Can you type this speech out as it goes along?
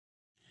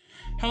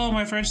Hello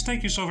my friends,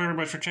 thank you so very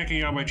much for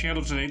checking out my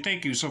channel today.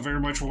 Thank you so very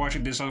much for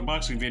watching this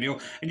unboxing video.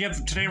 And yep,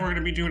 today we're going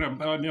to be doing an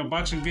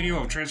unboxing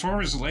video of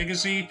Transformers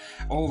Legacy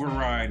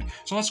Override.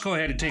 So let's go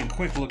ahead and take a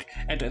quick look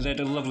at that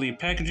lovely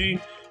packaging.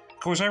 Of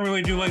course, I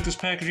really do like this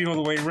packaging all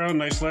the way around.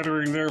 Nice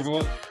lettering there.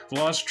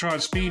 Velocitron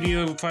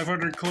Speedia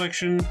 500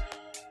 collection.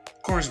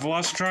 Of course,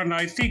 Velocitron,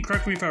 I think,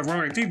 correct me if I'm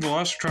wrong, I think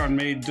Velocitron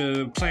made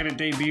the Planet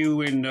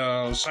debut in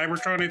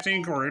Cybertron, I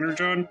think, or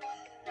Energon.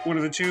 One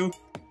of the two.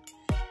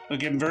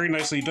 Again, very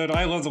nicely done.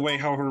 I love the way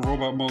how her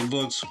robot mode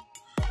looks.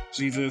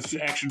 See the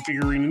action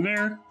figurine in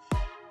there.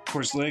 Of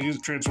course,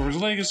 Transformers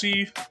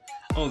Legacy.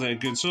 All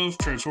that good stuff.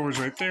 Transformers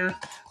right there.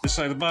 This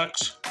side of the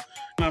box.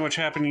 Not much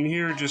happening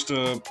here. Just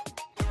not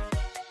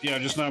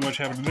much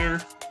happening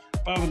there.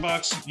 Bottom of the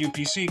box,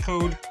 UPC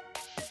code.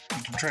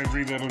 You can try and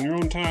read that on your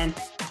own time.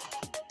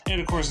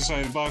 And of course, the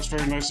side of the box,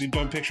 very nicely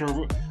done picture of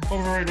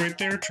Override right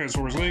there.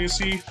 Transformers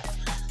Legacy.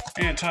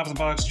 And top of the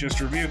box, just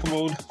her vehicle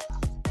mode.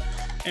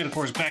 And of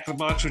course, back of the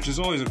box, which is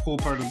always a cool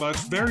part of the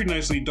box. Very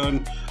nicely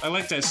done. I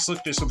like that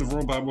slickness of the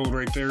robot mode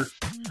right there.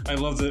 I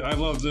love the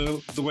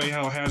way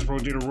how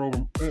Hasbro did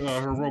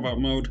her robot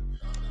mode.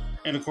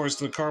 And of course,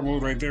 the car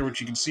mode right there,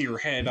 which you can see her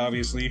head,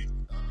 obviously.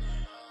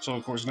 So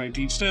of course,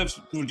 19 steps,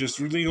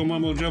 just legal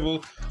mumbo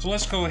jumbo. So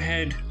let's go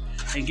ahead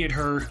and get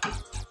her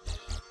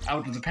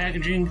out of the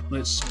packaging.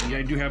 Let's see.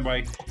 I do have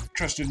my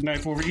trusted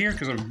knife over here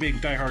because I'm a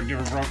big diehard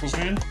Denver Broncos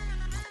fan.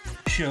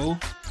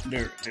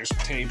 There's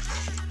tape.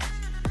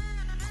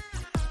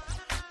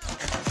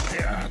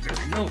 Yeah, there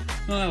we go.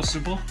 Well, that was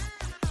simple.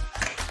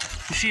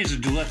 She is a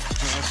deluxe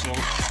class, so.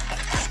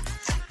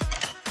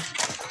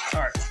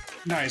 Alright,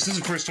 nice. This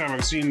is the first time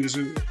I've seen this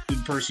in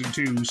person,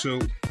 too, so.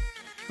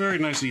 Very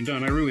nicely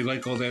done. I really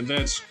like all that.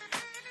 That's.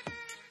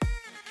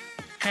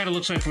 Kind of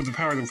looks like for the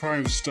Power of the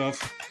Prime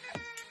stuff.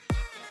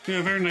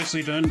 Yeah, very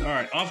nicely done.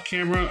 Alright, off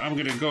camera, I'm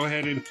gonna go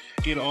ahead and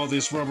get all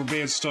this rubber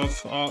band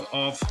stuff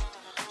off.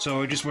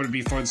 So, I just want to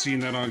be fun seeing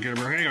that on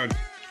camera. Hang on.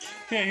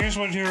 Yeah, here's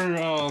what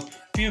your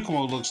vehicle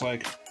mode looks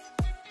like.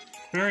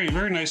 Very,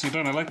 very nicely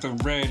done. I like the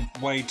red,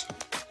 white.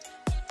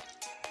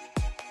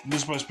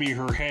 This must be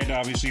her head,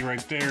 obviously,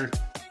 right there.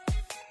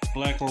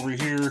 Black over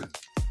here.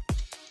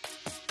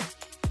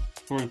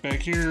 Going back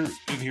here,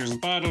 and here's the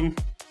bottom.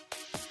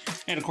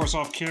 And of course,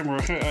 off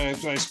camera,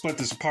 I split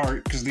this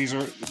apart because these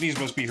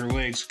must be her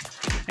legs.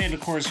 And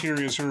of course,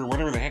 here is her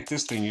whatever the heck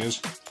this thing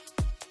is.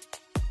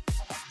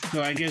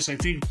 So I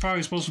think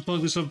probably supposed to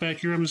plug this up back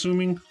here. I'm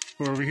assuming,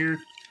 or over here.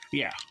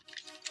 Yeah.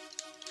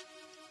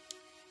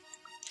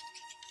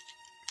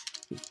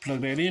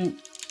 Plug that in.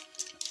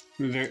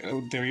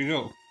 There you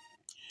go.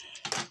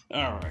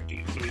 Alright, let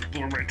me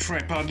lower my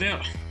tripod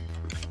down.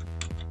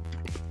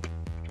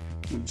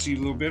 Let's see a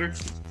little better.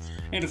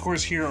 And of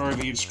course, here are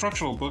the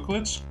instructional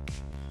booklets.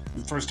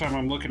 The first time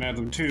I'm looking at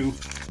them too.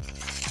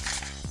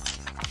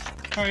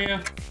 Oh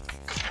yeah,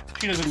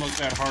 he doesn't look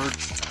that hard.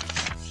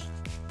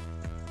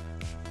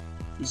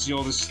 You see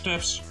all the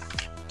steps.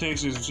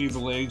 Takes you to see the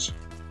legs.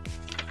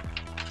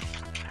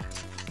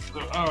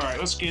 Alright,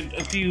 let's get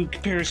a few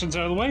comparisons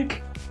out of the way.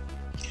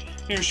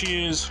 Here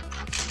she is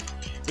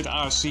with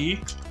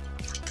RC.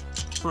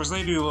 Of course,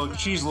 they do look,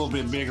 she's a little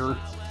bit bigger.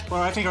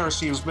 Well, I think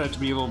RC was meant to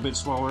be a little bit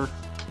smaller.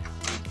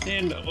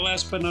 And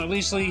last but not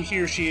leastly,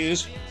 here she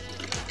is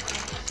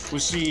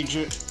with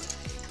Siege,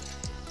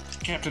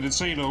 Captain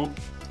Insano.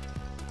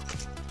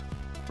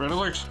 Red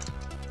Alert.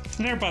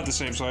 And they're about the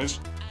same size.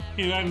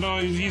 I know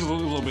he's a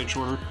little bit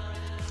shorter.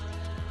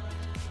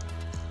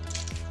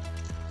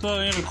 So,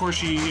 and of course,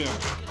 she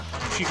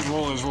can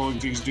roll as rolling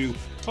things do.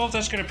 Well,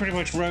 that's going to pretty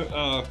much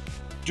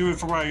do it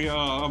for my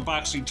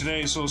unboxing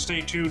today, so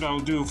stay tuned. I'll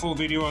do a full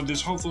video on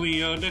this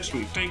hopefully next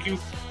week. Thank you.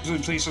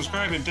 Please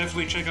subscribe and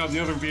definitely check out the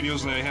other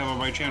videos that I have on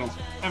my channel.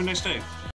 Have a nice day.